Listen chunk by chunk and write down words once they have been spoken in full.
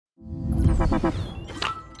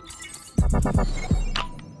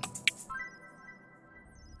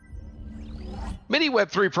Many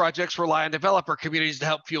Web3 projects rely on developer communities to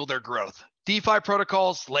help fuel their growth. DeFi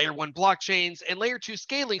protocols, Layer 1 blockchains, and Layer 2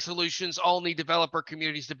 scaling solutions all need developer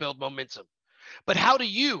communities to build momentum. But how do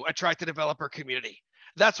you attract a developer community?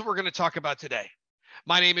 That's what we're going to talk about today.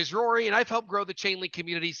 My name is Rory, and I've helped grow the Chainlink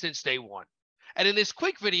community since day one. And in this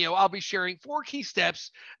quick video, I'll be sharing 4 key steps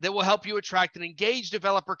that will help you attract an engaged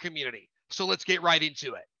developer community. So let's get right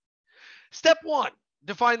into it. Step 1,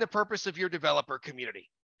 define the purpose of your developer community.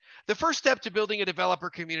 The first step to building a developer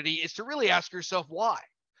community is to really ask yourself why.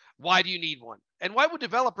 Why do you need one? And why would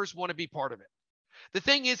developers want to be part of it? The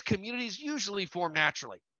thing is, communities usually form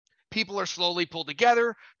naturally. People are slowly pulled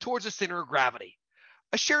together towards a center of gravity,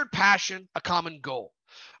 a shared passion, a common goal.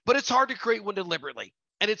 But it's hard to create one deliberately,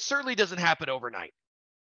 and it certainly doesn't happen overnight.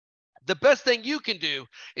 The best thing you can do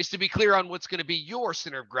is to be clear on what's going to be your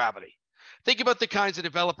center of gravity. Think about the kinds of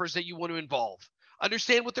developers that you want to involve.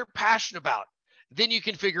 Understand what they're passionate about. Then you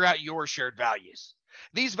can figure out your shared values.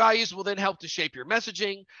 These values will then help to shape your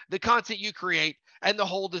messaging, the content you create, and the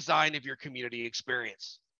whole design of your community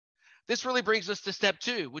experience. This really brings us to step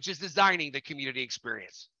 2, which is designing the community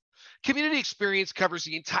experience. Community experience covers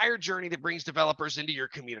the entire journey that brings developers into your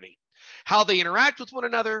community, how they interact with one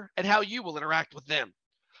another, and how you will interact with them.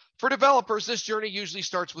 For developers, this journey usually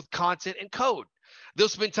starts with content and code. They'll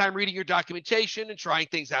spend time reading your documentation and trying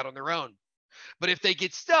things out on their own. But if they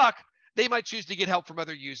get stuck, they might choose to get help from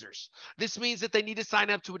other users. This means that they need to sign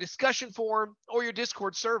up to a discussion forum or your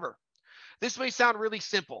Discord server. This may sound really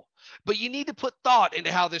simple, but you need to put thought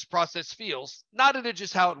into how this process feels, not into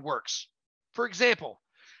just how it works. For example,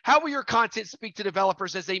 how will your content speak to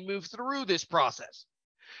developers as they move through this process?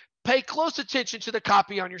 Pay close attention to the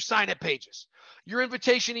copy on your sign-up pages, your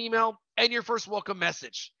invitation email, and your first welcome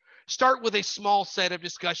message. Start with a small set of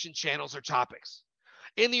discussion channels or topics.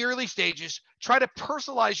 In the early stages, try to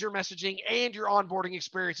personalize your messaging and your onboarding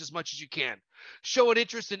experience as much as you can. Show an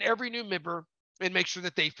interest in every new member and make sure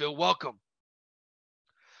that they feel welcome.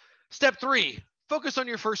 Step 3, focus on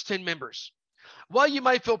your first 10 members. While you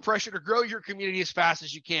might feel pressure to grow your community as fast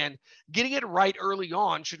as you can, getting it right early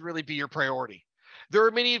on should really be your priority. There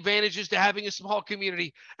are many advantages to having a small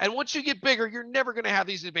community, and once you get bigger, you're never going to have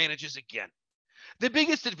these advantages again. The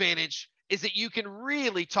biggest advantage is that you can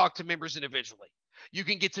really talk to members individually. You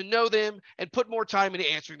can get to know them and put more time into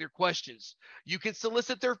answering their questions. You can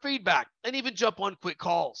solicit their feedback and even jump on quick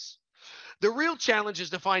calls. The real challenge is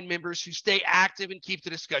to find members who stay active and keep the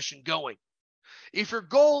discussion going. If your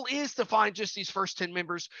goal is to find just these first 10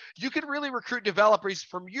 members, you can really recruit developers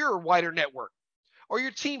from your wider network or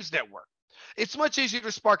your team's network. It's much easier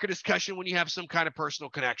to spark a discussion when you have some kind of personal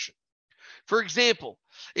connection. For example,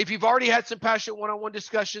 if you've already had some passionate one-on-one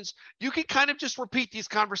discussions, you can kind of just repeat these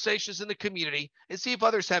conversations in the community and see if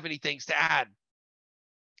others have any things to add.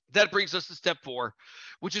 That brings us to step 4,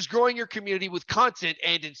 which is growing your community with content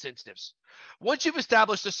and incentives. Once you've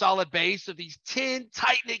established a solid base of these 10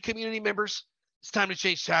 tight-knit community members, it's time to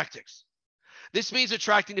change tactics. This means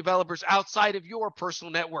attracting developers outside of your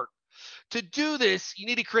personal network. To do this, you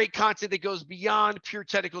need to create content that goes beyond pure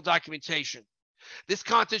technical documentation. This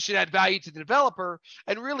content should add value to the developer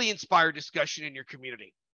and really inspire discussion in your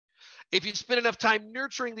community. If you spend enough time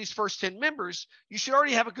nurturing these first 10 members, you should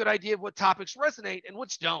already have a good idea of what topics resonate and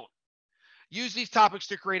which don't. Use these topics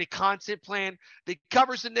to create a content plan that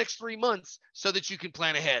covers the next 3 months so that you can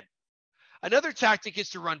plan ahead. Another tactic is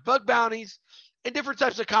to run bug bounties and different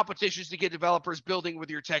types of competitions to get developers building with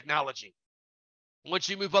your technology. Once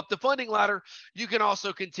you move up the funding ladder, you can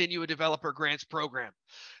also continue a developer grants program.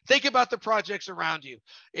 Think about the projects around you.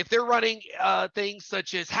 If they're running things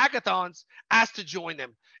such as hackathons, ask to join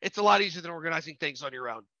them. It's a lot easier than organizing things on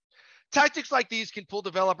your own. Tactics like these can pull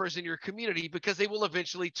developers in your community because they will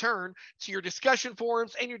eventually turn to your discussion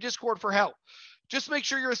forums and your Discord for help. Just make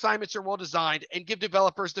sure your assignments are well designed and give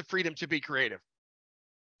developers the freedom to be creative.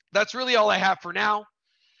 That's really all I have for now.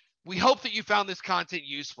 We hope that you found this content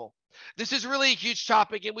useful. This is really a huge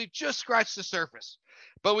topic and we've just scratched the surface,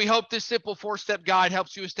 but we hope this simple 4-step guide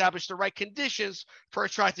helps you establish the right conditions for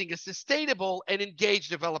attracting a sustainable and engaged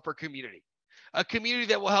developer community, a community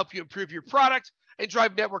that will help you improve your product and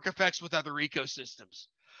drive network effects with other ecosystems.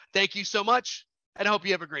 Thank you so much, and I hope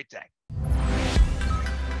you have a great day.